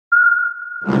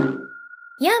Yum,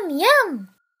 yum!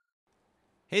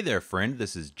 Hey there, friend.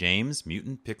 This is James,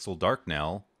 Mutant Pixel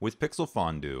Darknell, with Pixel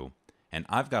Fondue, and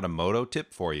I've got a MODO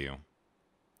tip for you.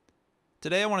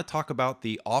 Today I want to talk about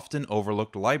the often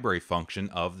overlooked library function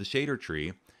of the shader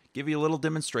tree, give you a little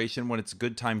demonstration when it's a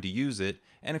good time to use it,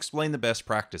 and explain the best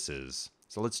practices.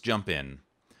 So let's jump in.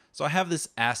 So I have this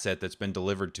asset that's been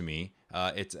delivered to me.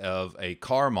 It's of a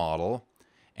car model,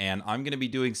 and I'm going to be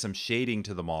doing some shading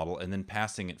to the model and then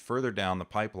passing it further down the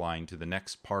pipeline to the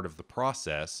next part of the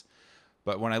process.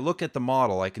 But when I look at the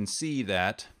model, I can see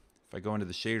that, if I go into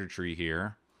the shader tree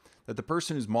here, that the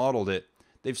person who's modeled it,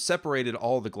 they've separated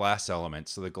all the glass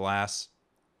elements. So the glass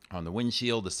on the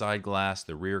windshield, the side glass,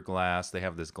 the rear glass, they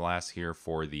have this glass here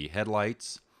for the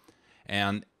headlights.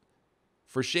 And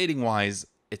for shading wise,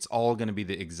 it's all going to be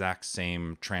the exact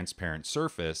same transparent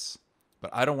surface,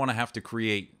 but I don't want to have to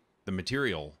create the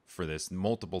material for this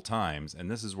multiple times, and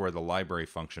this is where the library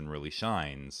function really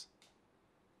shines.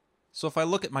 So if I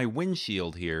look at my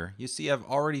windshield here, you see I've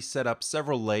already set up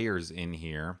several layers in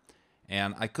here,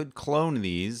 and I could clone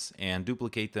these and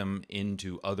duplicate them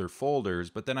into other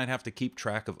folders, but then I'd have to keep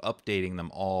track of updating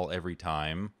them all every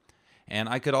time. And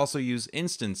I could also use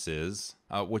instances,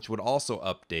 which would also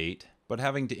update, but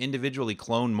having to individually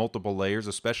clone multiple layers,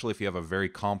 especially if you have a very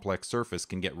complex surface,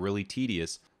 can get really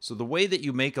tedious. So the way that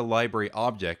you make a library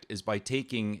object is by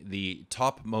taking the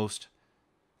topmost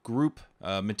group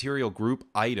material group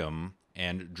item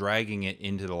and dragging it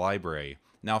into the library.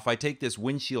 Now if I take this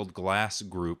windshield glass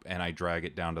group and I drag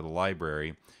it down to the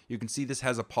library, you can see this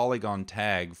has a polygon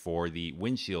tag for the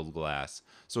windshield glass.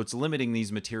 So it's limiting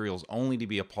these materials only to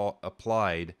be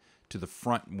applied to the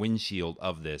front windshield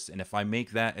of this. And if I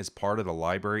make that as part of the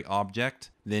library object,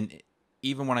 then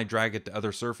even when I drag it to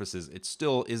other surfaces, it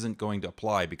still isn't going to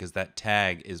apply because that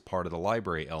tag is part of the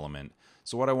library element.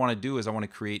 So what I want to do is I want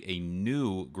to create a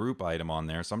new group item on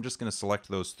there. So I'm just going to select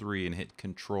those three and hit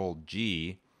Control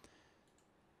G.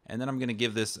 And then I'm going to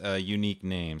give this a unique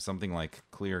name, something like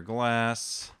clear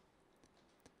glass.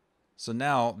 So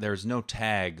now there's no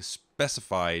tag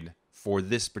specified for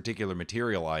this particular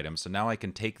material item. So now I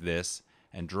can take this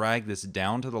and drag this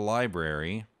down to the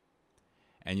library.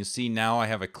 And you see now I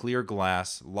have a clear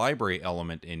glass library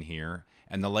element in here.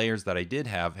 And the layers that I did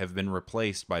have been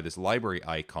replaced by this library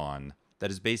icon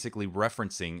that is basically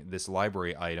referencing this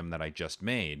library item that I just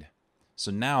made.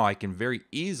 So now I can very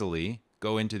easily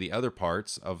go into the other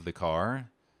parts of the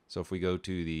car. So if we go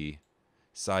to the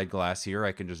side glass here,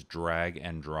 I can just drag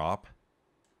and drop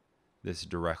this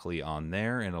directly on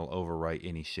there, and it'll overwrite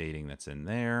any shading that's in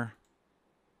there.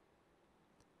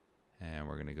 And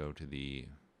we're going to go to the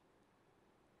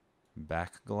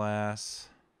back glass.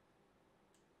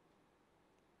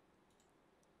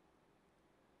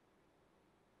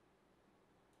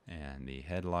 And the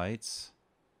headlights.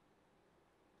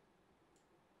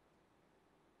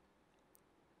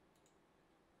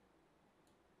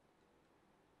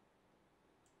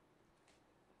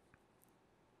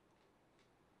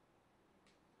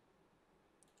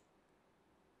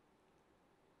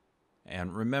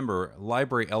 And remember,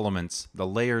 library elements, the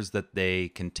layers that they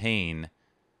contain,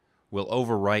 will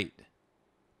overwrite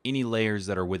any layers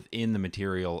that are within the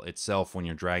material itself when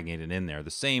you're dragging it in there. The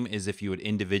same as if you had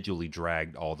individually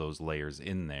dragged all those layers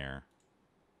in there.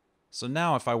 So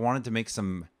now if I wanted to make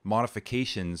some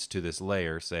modifications to this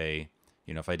layer, say,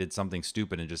 if I did something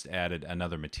stupid and just added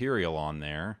another material on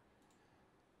there,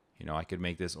 I could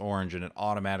make this orange and it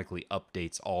automatically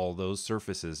updates all those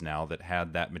surfaces now that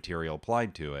had that material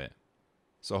applied to it.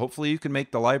 So hopefully you can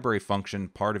make the library function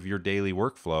part of your daily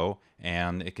workflow,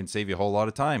 and it can save you a whole lot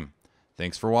of time.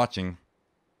 Thanks for watching.